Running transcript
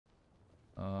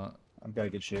I've got a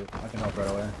good shoot. I can help right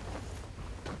away.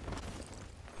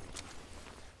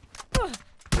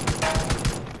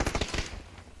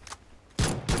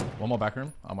 One more back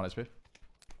room. I'm on HP.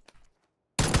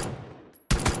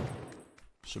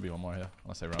 Should be one more here,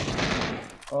 unless they run.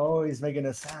 Oh, he's making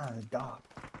a sound. Dog.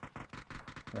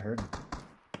 I heard him.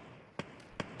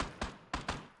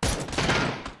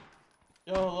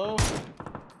 Yo, hello?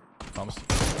 Thomas.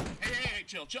 Hey,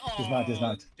 chill. Oh, He's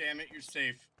not. Damn it, you're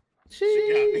safe.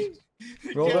 She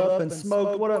rolled up and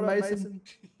smoked. What up, Mason?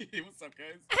 Hey, what's up,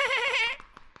 guys?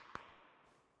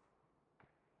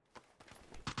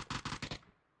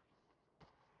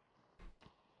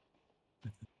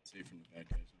 Safe from the bad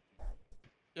guys.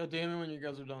 Yo, Damon, when you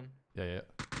guys are done. Yeah.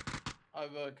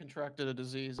 I've contracted a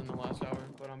disease in the last hour,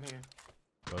 but I'm here.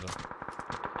 Go to.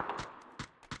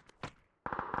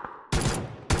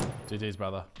 GG's,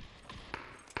 brother.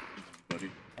 Buddy.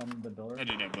 On the door. I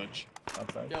didn't have much.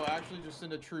 Outside. Yo, actually just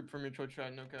send a troop from your Twitch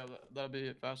chat. No cap, that'll be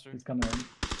it faster. He's coming in.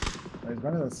 Oh, he's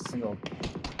running a single.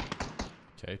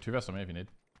 Okay, 2 vests on me if you need.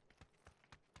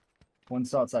 One's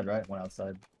still outside, right? One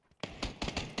outside.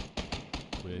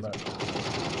 Please.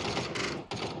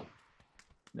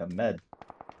 Yeah, med.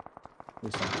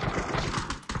 Who's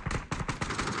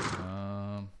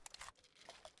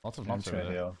Lots of knocks over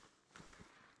there. heal.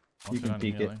 Lots You of can down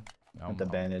peek it healing. Yeah, with the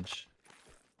bandage.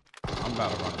 I'm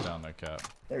about to run it down, no cap.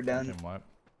 They're done. Him wipe.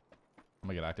 I'm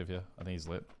gonna get active here. I think he's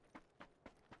lit.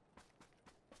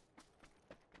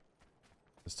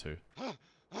 There's 2.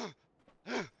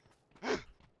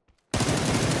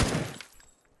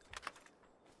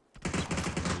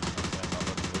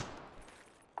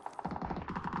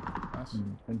 Nice.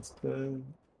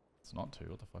 It's not 2,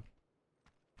 what the fuck?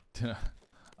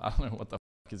 I don't know what the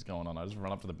fuck is going on. I just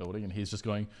run up to the building and he's just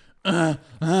going, He's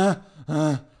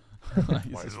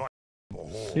just-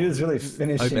 He was really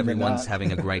finishing. Hope everyone's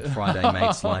having a great Friday,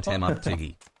 mates. Light him up,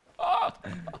 Tiggy.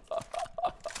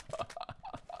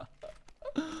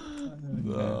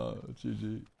 No,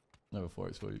 GG. Never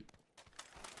 4x for you.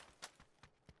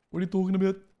 What are you talking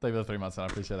about? Thank you for the 3 months, and I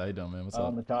appreciate that. How you doing, man? What's up?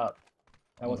 On the top.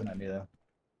 That wasn't at me though.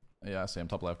 Yeah, I see him.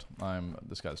 Top left.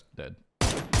 This guy's dead. Yeah,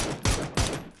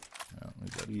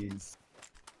 he's dead. He's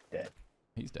dead.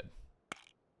 He's dead.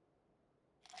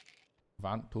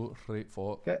 1, 2, 3,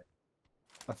 4. Okay.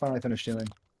 I finally finished healing.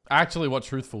 Actually, what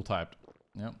Truthful typed.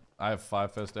 Yep. I have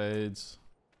 5 first aids.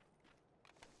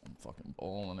 I'm fucking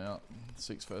balling out.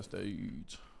 6 first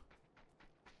aids.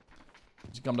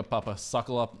 Just come to Papa.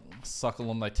 Suckle up. Suckle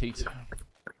on thy teat.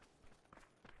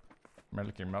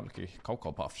 Melky.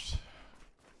 Cocoa Puffs.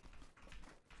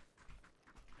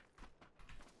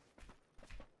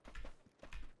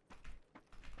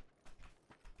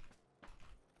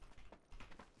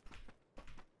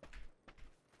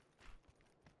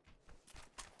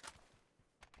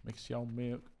 Mix your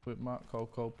milk with my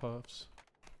Cocoa Puffs.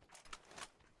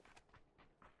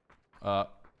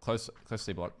 Close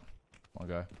C block. One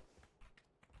guy.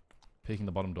 Peeking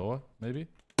the bottom door, maybe?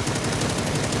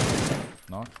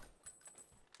 No.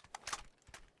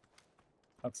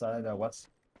 Outside west.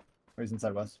 Or he's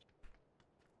inside west.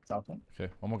 South one.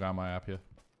 Okay, one more guy on my app here.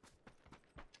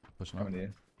 Pushing up. Coming to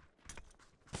you.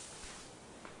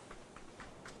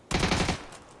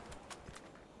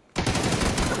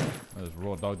 I just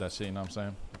raw dog that shit, you know what I'm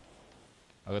saying?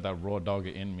 I got that raw dog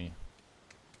in me.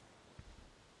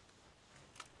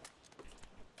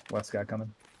 West guy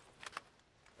coming.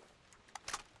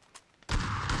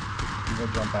 He's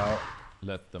gonna jump out.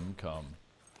 Let them come.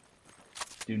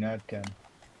 Do not come.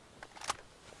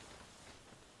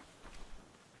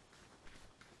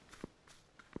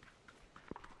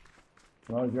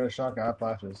 Well, he's got a shotgun. I have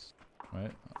flashes.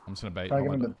 Right? I'm just gonna bait. Try to I'll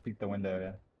get him let to peek the window,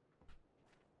 yeah.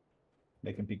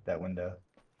 They can peek that window.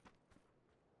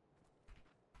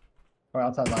 Alright,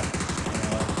 outside left.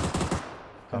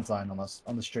 Fence line almost.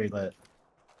 On the street lit.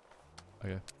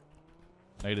 Okay.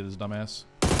 Naded his dumbass.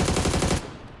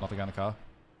 Not the guy in the car.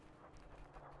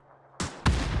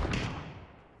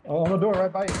 Oh, on the door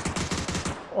right by you.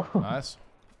 Oh. Nice.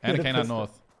 And a canine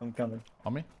north. I'm coming.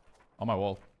 On me? On my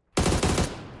wall.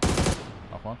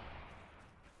 Off one.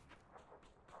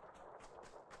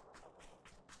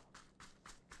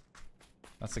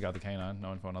 That's the guy with the canine,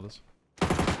 no info on others.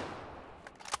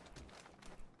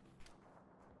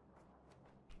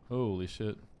 Holy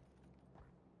shit.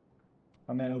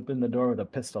 My man opened the door with a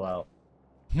pistol out.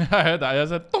 I heard that. I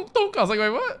said, thunk, thunk. I was like, wait,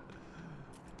 what?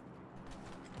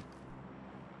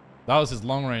 That was his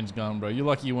long range gun, bro. You're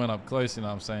lucky you went up close, you know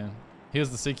what I'm saying?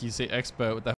 Here's the CQC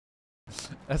expert with that.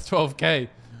 That's 12K.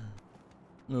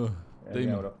 Ugh, Yeah,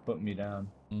 you would have put me down.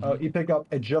 Mm-hmm. Oh, you pick up.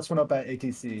 It just went up at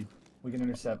ATC. We can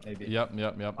intercept maybe. Yep. Oh, I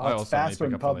it's also need to faster pick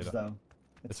in up for pubs later.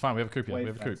 though. It's fine. We have a coop here. way We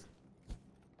have a coop.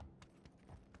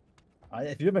 fast.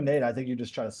 If you have a nade, I think you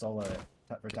just try to solo it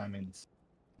for timings.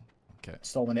 Okay.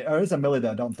 Stolen it. Oh, there's a millie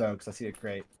though. Don't throw because I see a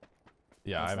crate.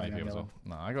 Yeah, I have That's an fine, AP as I well.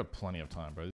 No, I got plenty of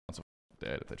time, bro. These ones are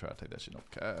dead if they try to take that shit.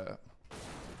 Okay.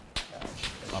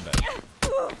 I'm dead.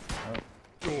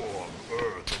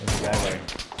 There's a guy there.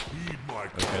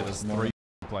 Okay, there's 3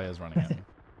 players running at me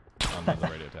under the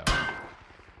radio tower.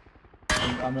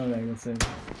 I'm not even saying.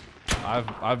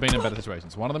 I've been in better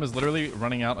situations. One of them is literally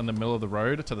running out in the middle of the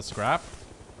road to the scrap.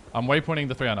 I'm waypointing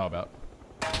the 3 I know about.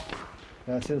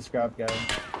 Yeah, I see the scrap guy.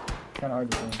 Kind of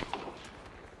hard to see.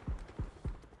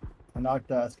 I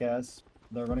knocked us guys.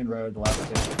 They're running road. The last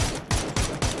 2.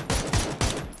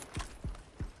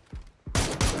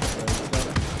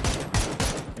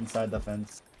 Inside the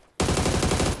fence.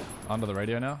 Under the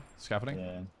radio now. Scaffolding.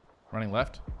 Yeah. Running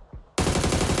left.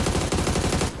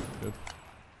 Good.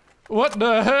 What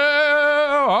the hell?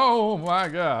 Oh my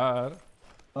god.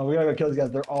 Oh, we gotta go kill these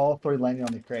guys. They're all 3 landing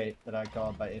on the crate that I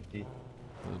called by 50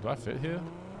 Do I fit here?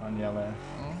 on yellow.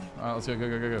 Alright, let's go, go,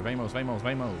 go, go, go. Vamos, Vamos,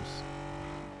 Vamos.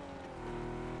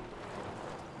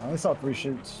 I only saw 3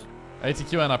 shoots.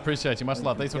 ATQN, I appreciate you. Much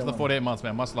love. Thanks for Kill the him. 48 months,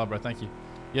 man. Much love, bro. Thank you.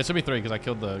 Yeah, it should be 3 because I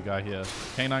killed the guy here.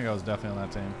 K9 guy was definitely on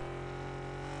that team.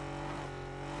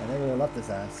 I never really left his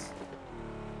ass.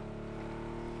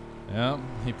 Yeah,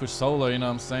 he pushed solo, you know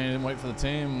what I'm saying? He didn't wait for the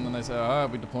team. And then they said, alright,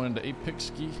 we deploying to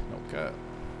Ski. Okay.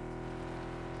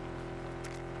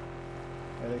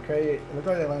 Yeah, the crate. It looked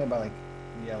like they landed by like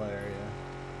the yellow area.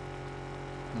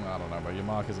 I don't know, bro. Your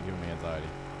markers are giving me anxiety.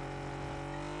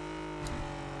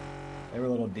 They were a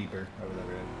little deeper over the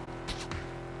road.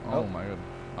 Oh, my god.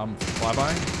 I'm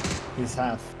flybying? He's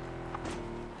half.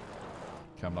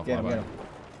 Okay, I'm not Get him, get flybying.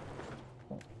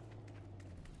 him.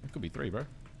 It could be 3, bro. What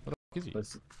the fuck is he?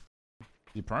 Let's- Is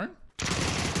he prone?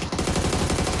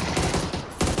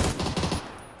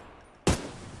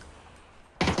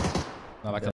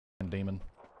 No, that's a demon.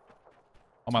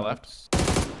 On my left.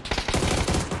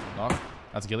 Knock.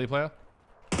 That's a ghillie player.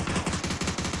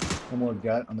 One more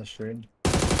gut on the stream.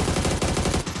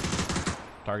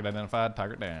 Target identified.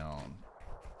 Target down.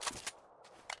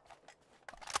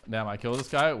 Damn, I kill this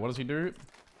guy. What does he do?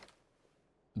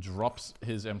 Drops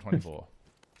his M24.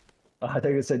 Oh, I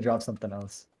think it said drop something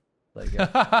else. Like, yeah,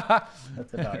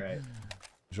 that's about right.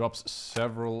 Drops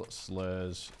several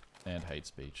slurs and hate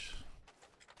speech.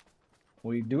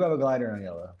 We do have a glider on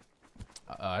yellow.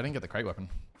 I didn't get the crate weapon.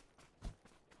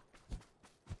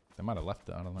 They might have left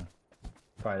it. I don't know.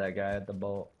 Probably that guy at the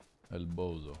bolt. El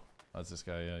Bozo. That's this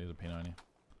guy. Yeah, he's a P90.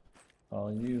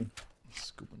 All you.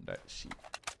 Scooping that shit.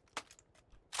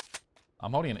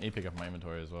 I'm holding an epic up in my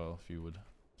inventory as well, if you would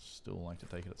still like to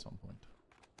take it at some point.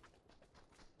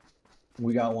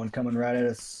 We got one coming right at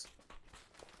us.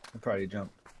 I'll probably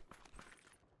jump.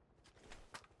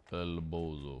 El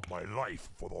Bozo. My life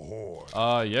for the horde.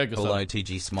 Yeah, good Hello, stuff.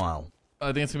 TG Smile.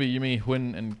 I think it's gonna be Yumi,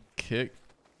 Huynh, and Kick.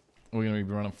 We're gonna be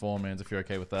running 4-mans if you're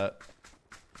okay with that.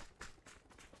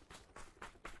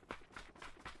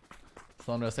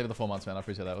 Thunder, stay with the 4 months, man. I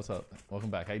appreciate that. What's up? Welcome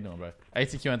back. How you doing, bro?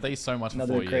 ATQ, and thank you so much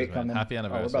Another for 4 crate years, man. coming. Happy Oh, we're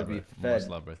anniversary, about to be bro. Much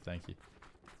fed. love, bro. Thank you.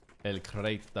 El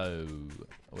Creto.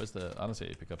 Where's the... I don't see what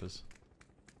your pickup is.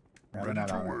 Yeah, we're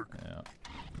not on it. Yeah.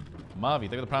 Marvy,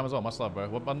 thank you for the prime as well. Much love, bro.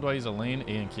 What button do I use? A lean,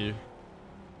 E and Q.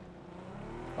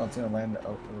 Oh, it's gonna land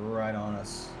right on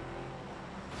us.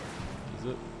 Is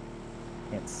it?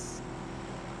 It's.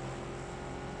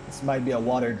 This might be a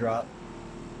water drop.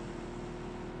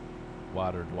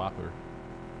 Water Whopper.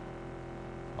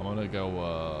 I'm gonna go,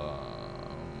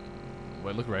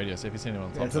 wait, look radio. See if you see anyone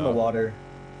on top. Yeah, it's in the water.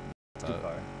 Too Uh,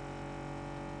 far.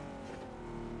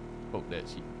 Oh, that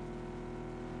shit.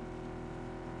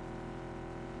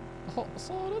 Oh, I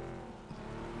saw it.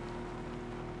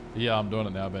 Yeah, I'm doing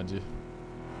it now, Benji.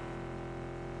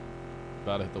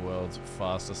 About to hit the world's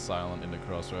fastest silent into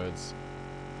crossroads.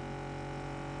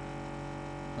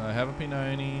 I have a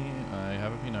P90. I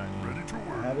have a P90. Ready to I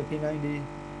work. have a P90.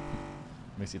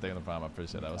 Mixie taking the prime. I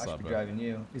appreciate that. What's I should up, be bro? driving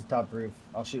you. He's top roof.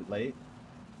 I'll shoot late.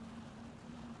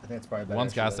 I think it's probably better.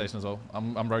 One's to gas shoot late. station as well.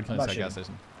 I'm road killing not that gas shooting.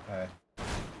 station. Alright.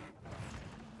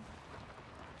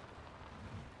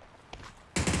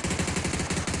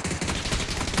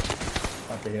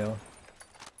 Up the hill.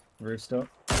 Roof still.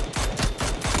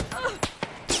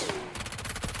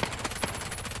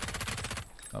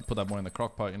 I'll put that boy in the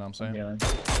crock pot, you know what I'm saying? Healing.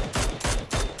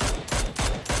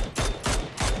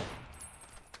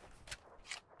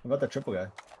 What about the triple guy?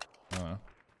 I don't know.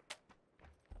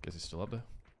 Guess he's still up there.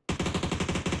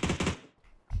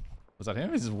 Was that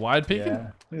him? He's just wide peeking? Yeah,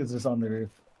 he was just on the roof.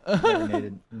 Never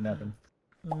needed nothing.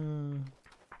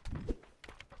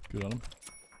 Good on him.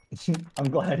 I'm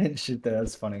glad I didn't shoot that.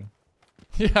 That's funny.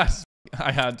 Yes,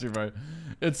 I had to, bro.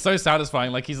 It's so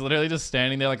satisfying. Like, he's literally just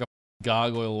standing there like a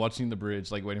gargoyle watching the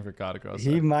bridge, like waiting for a car to cross.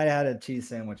 He might have had a cheese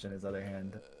sandwich in his other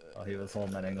hand while he was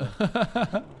holding that angle.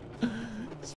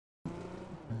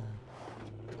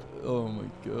 Oh my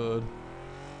god.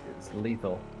 It's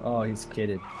lethal. Oh, he's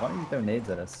kidded. Why don't you throw nades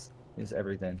at us? He's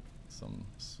everything.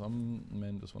 Some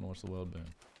men just want to watch the world burn.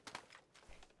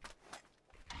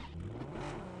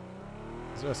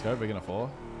 Is there a scope big enough for?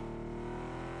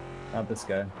 Not this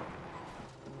guy.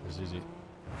 It's easy.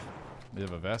 You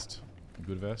have a vest? A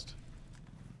good vest?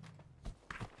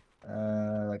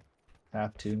 Like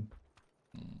half two.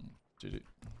 GG.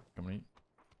 Come and eat.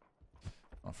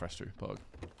 Oh, fresh too. Pog.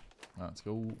 Alright, let's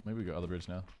go. Maybe we go other bridge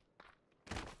now.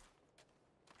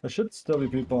 There should still be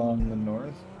people on the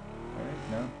north.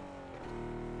 Right? No?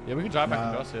 Yeah, we can drive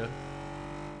back across here.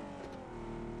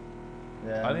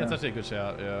 Yeah. I think that's actually a good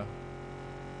shout, yeah.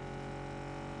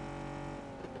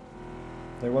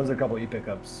 There was a couple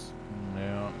e-pickups.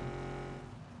 Yeah.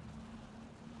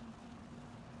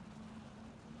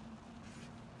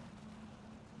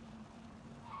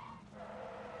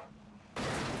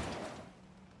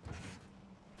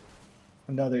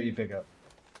 Another e-pickup.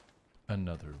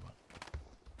 Another one.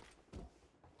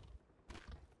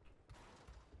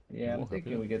 Yeah, I'm Walk up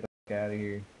thinking here. we get the fuck out of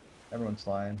here. Everyone's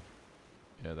flying.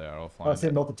 Yeah, they are all Oh, flying. I see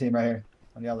a multi-team right here.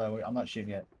 On yellow. I'm not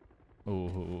shooting yet.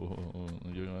 On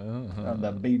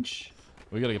the beach.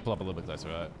 We gotta pull up a little bit closer,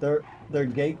 right? They're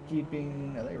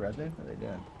gatekeeping. Are they resident? What are they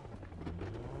doing?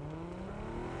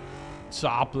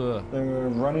 Chopper. They're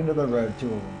running to the road, two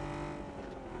of them.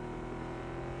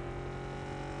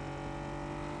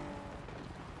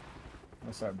 I'm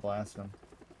gonna start blasting them.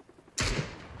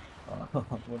 Oh,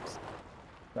 whoops.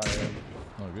 Sorry.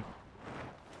 Oh, good.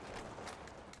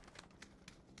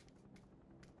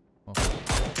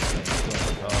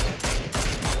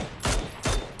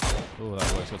 Oh, that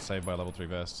voice got saved by a level 3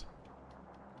 vest.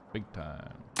 Big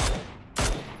time.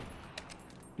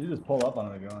 You just pull up on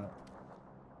him if you want.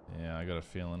 Yeah, I got a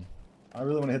feeling. I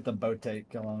really want to hit the boat take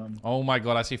kill on him. Oh my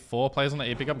god, I see 4 players on the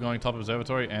E-pickup going top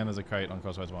observatory, and there's a crate on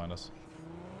crossroads behind us.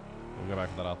 We'll go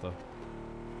back to that after.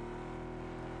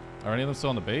 Are any of them still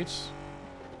on the beach?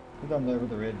 He's on over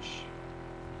the ridge.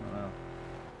 I don't know.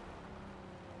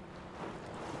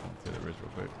 Let's hit the ridge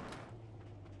real quick.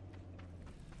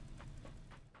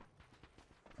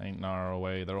 Ain't Nara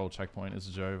away, they're all checkpoint, it's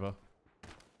Jova.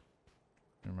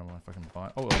 Remember my fucking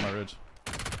bite. Oh, on my ridge.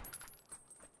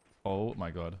 Oh my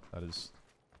god, that is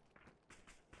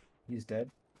He's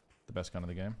dead. the best gun of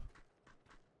the game.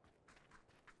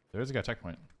 There is a guy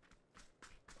checkpoint.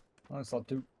 Oh, I saw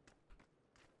two.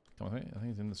 Come with me, I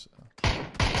think he's in this.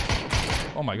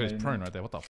 Oh my god, he's prone right there,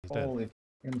 what the f? He's dead. Holy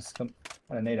f***ing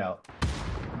got a nade out.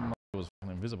 It was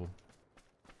fucking invisible.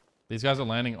 These guys are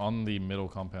landing on the middle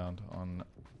compound on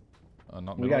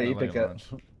not We middle, got they're landing on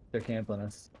e-pickup. orange. They're camping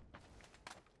us.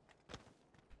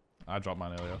 I dropped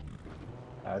mine earlier.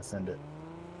 I'd send it.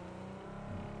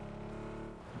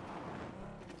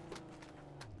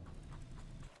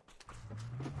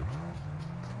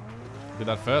 Dude,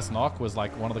 that first knock was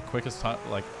like one of the quickest time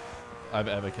like I've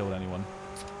ever killed anyone.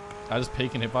 I just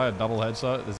peek and hit by a double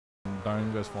headshot. This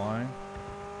dome goes flying.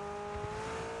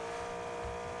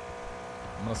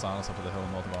 I'm gonna silence up to the hill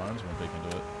north of Orange. I'm gonna peek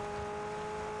into it.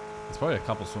 It's probably a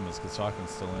couple swimmers because Sharken's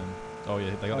still in. Oh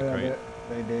yeah, they got the crate.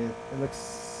 They did. It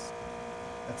looks.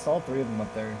 It's all three of them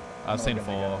up there. I've seen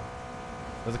 4.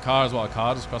 There's a car as well. A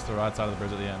car just crossed the right side of the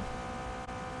bridge at the end.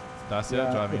 That's it.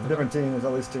 Yeah, Driving it's a in. different team. There's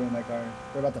at least 2 in that car.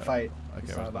 They're about to fight. Okay,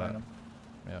 You saw where's it behind that?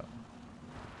 them.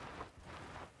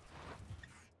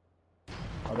 Yeah.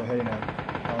 Oh, they're hitting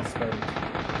it. All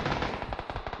spurred.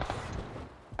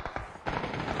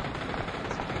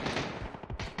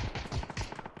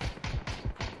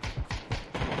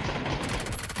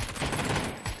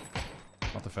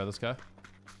 Not the furthest guy.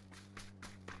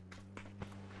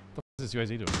 What the f is this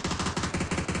UAZ doing?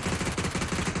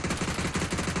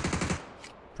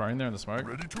 Prone there in the smoke.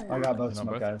 Ready to I work. got both You know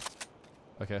smoke both? guys.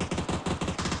 Okay.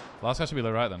 Last guy should be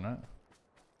low right then, right?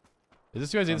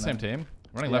 Is this UAZ the same team?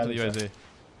 Running left of the I think UAZ.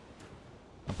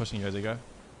 I'm pushing UAZ guy.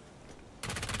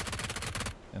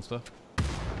 Insta.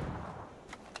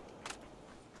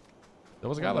 There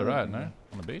was a guy low right, no?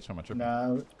 On the beach or am I tripping?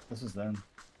 No, this is them.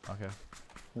 Okay.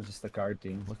 It was just the card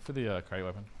team. Look for the crate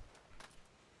weapon.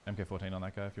 MK14 on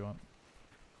that guy if you want.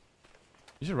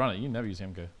 You should run it. You never use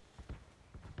MK.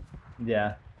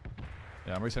 Yeah,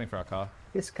 Yeah, I'm resetting for our car.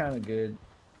 it's kind of good.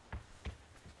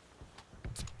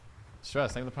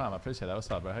 Stress, thank you for the prime. I appreciate that. What's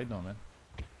up, bro? How you doing, man?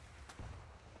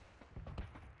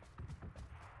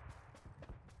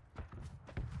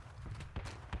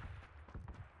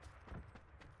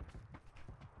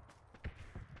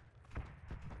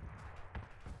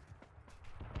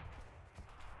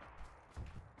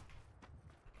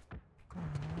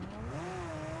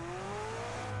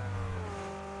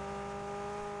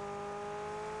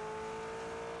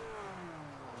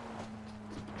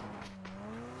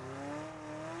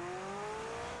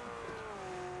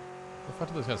 fuck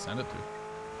did those guys send it to?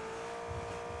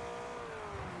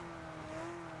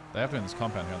 They have to be in this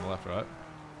compound here on the left, right?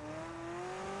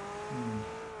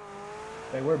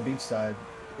 They were beachside.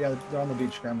 Yeah, they're on the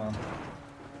beach, Grandma.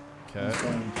 Okay. Just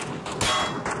gonna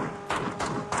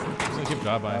keep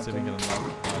driving by and see if we can get a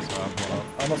nice round pull up.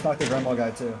 I almost knocked the Grandma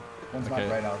guy too. One's Okay.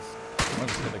 knocked right house. I might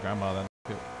just hit the grandma then.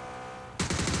 There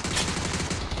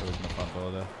was no front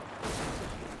door there.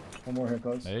 One more here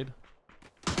close. Nade.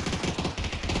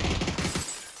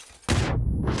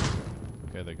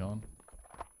 Okay, they're gone.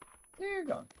 They're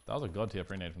gone. That was a god tier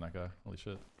free nade from that guy. Holy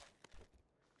shit.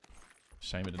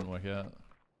 Shame it didn't work out.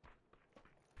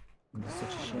 It's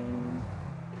such a shame.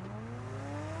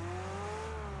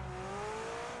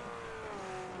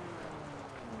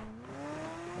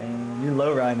 And you're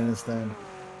low riding this thing.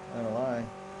 I don't lie.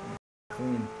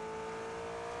 Clean.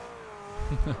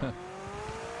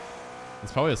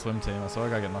 It's probably a swim team. I saw a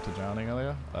guy get knocked to drowning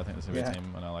earlier. I think this is a Yeah.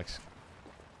 team on our like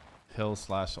hill /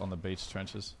 on the beach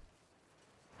trenches.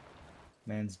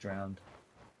 Man's drowned.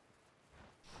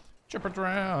 Chipper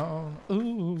drown.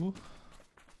 Ooh.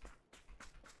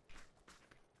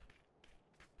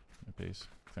 Peace.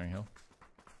 Clearing hill.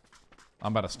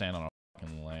 I'm about to stand on a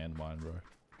fucking landmine, bro.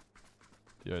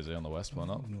 Yo's on the west,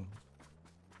 pulling up.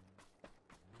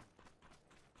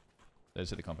 They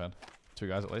just hit the compound. 2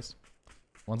 guys at least.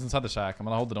 One's inside the shack. I'm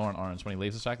gonna hold the door on orange. When he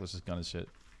leaves the shack, let's just gun his shit.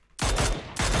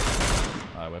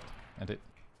 I whipped. Anti.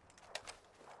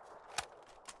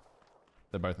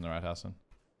 They're both in the right house then.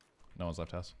 No one's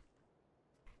left house.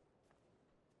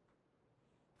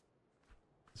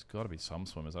 There's gotta be some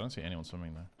swimmers. I don't see anyone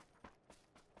swimming there.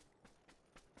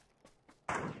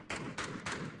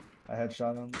 I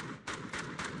headshot him.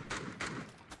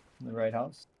 In the right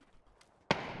house.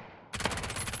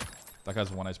 That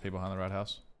guy's 1 HP behind the right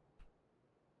house.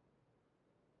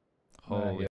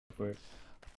 Holy. Yeah,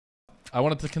 I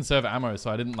wanted to conserve ammo, so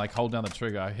I didn't like hold down the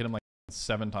trigger. I hit him like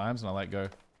 7 times and I let go.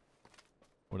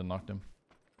 Would have knocked him.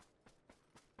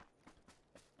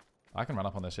 I can run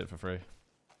up on this shit for free.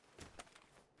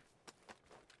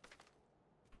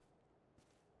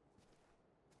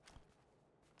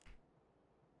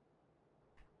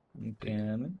 You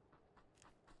can.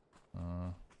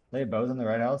 Uh, They both in the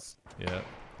right house. yeah.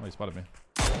 Oh, he spotted me.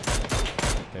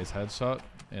 Okay, his headshot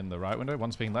in the right window.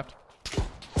 One's being left.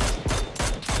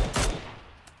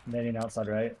 Netting outside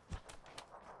right.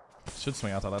 Should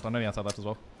swing outside left. I'm netting outside left as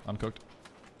well. Uncooked.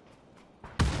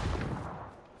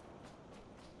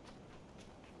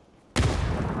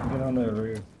 Get on the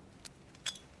rear.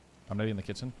 I'm netting in the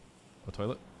kitchen. Or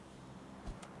toilet.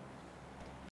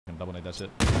 I can double nade that shit.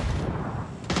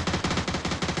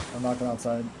 I'm knocking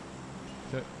outside.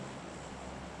 Okay.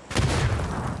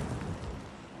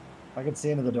 I can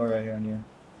see into the door right here on you.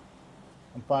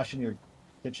 I'm flashing your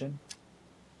kitchen.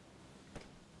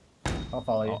 I'll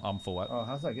follow you. I'm full wet. Oh,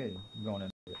 how's that get you? I'm going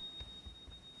in.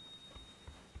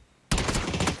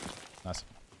 Nice.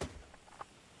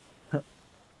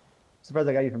 Surprised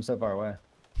I got you from so far away.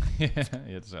 Yeah,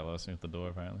 just LS me with the door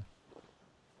apparently.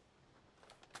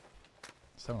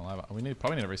 7 alive. We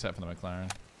probably need a reset for the McLaren.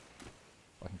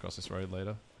 I can cross this road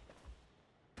later.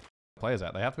 Players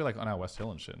out. They have to be like on our west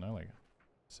hill and shit, no? Like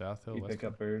south hill, You west pick hill.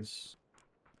 uppers.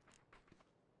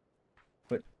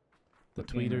 But The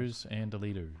tweeters and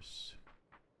deleters.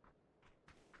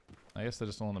 I guess they're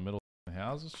just all in the middle of the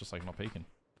houses, just like not peeking.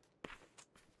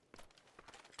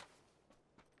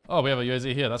 Oh, we have a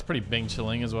UAZ here. That's pretty bing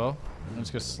chilling as well. I'm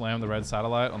just gonna slam the red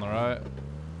satellite on the right.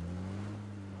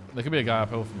 There could be a guy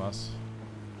uphill from us.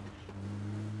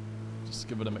 Just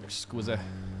give it a exquisite.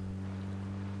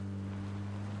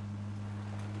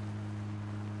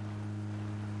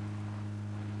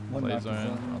 one Play knocked zone.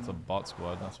 zone. That's a bot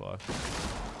squad, that's why.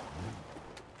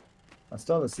 I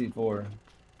still have a C4.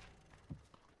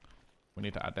 We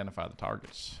need to identify the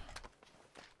targets.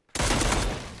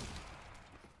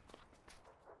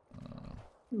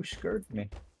 Ooh, skirt me.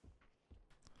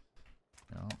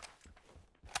 Yeah.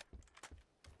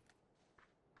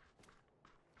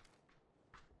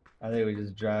 I think we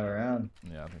just drive around.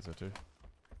 Yeah, I think so too.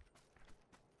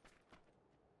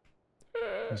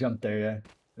 Jump there, yeah.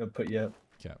 It'll put you up.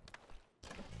 Okay.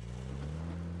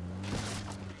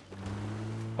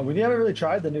 Oh, we haven't really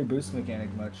tried the new boost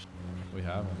mechanic much. We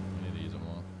haven't. We need to use it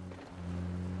more.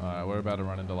 Alright, we're about to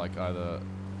run into like either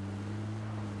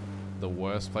the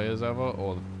worst players ever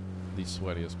or the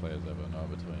sweatiest players ever. No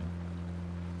between.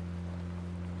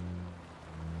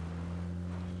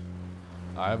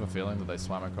 I have a feeling that they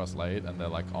swam across late and they're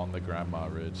like on the Grandma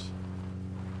Ridge.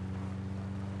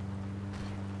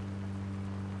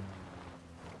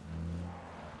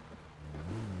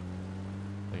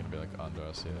 They're gonna be like under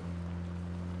us here.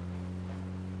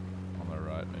 On the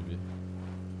right, maybe.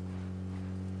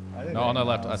 I didn't No, on the know.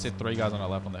 left. I see 3 guys on the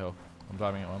left on the hill. I'm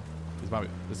driving at one.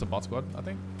 This is a bot squad, I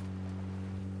think.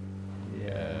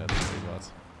 Yeah, there's 3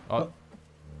 bots. Oh.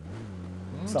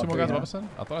 Saw 2 more 3 guys now. above us then?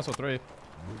 I thought I saw 3.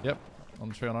 Yep, on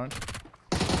the tree on orange.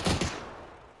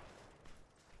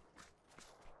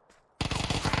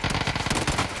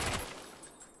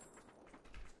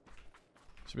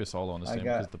 Should be a solo on this team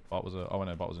because the bot was a. Oh,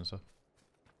 no, bot was in so.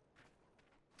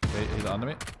 Okay, he's under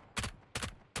me.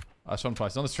 I shot him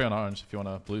twice. He's on this tree on orange. If you want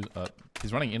to blue,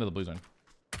 he's running into the blue zone.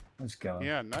 Let's go.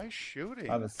 Yeah, nice shooting.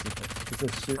 I was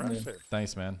just shooting me. Impressive.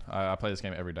 Thanks, man. I play this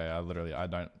game every day. I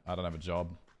don't have a job.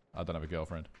 I don't have a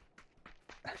girlfriend.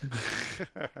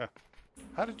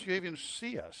 How did you even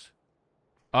see us?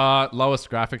 Lowest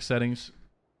graphics settings.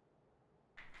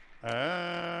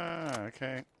 Ah,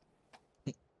 okay.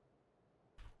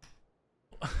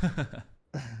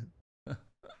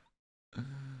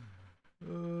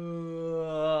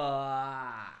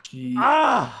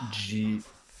 G.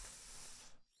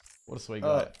 What a sweet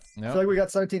guy. I feel like we got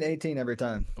 17-18 every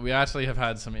time. We actually have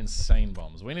had some insane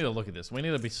bombs. We need to look at this. We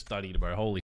need to be studied, bro.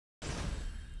 Holy.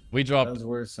 We dropped. Those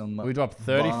were some. We dropped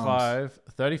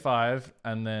 35,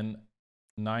 and then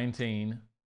 19,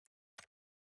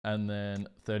 and then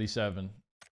 37,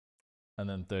 and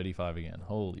then 35 again.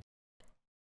 Holy.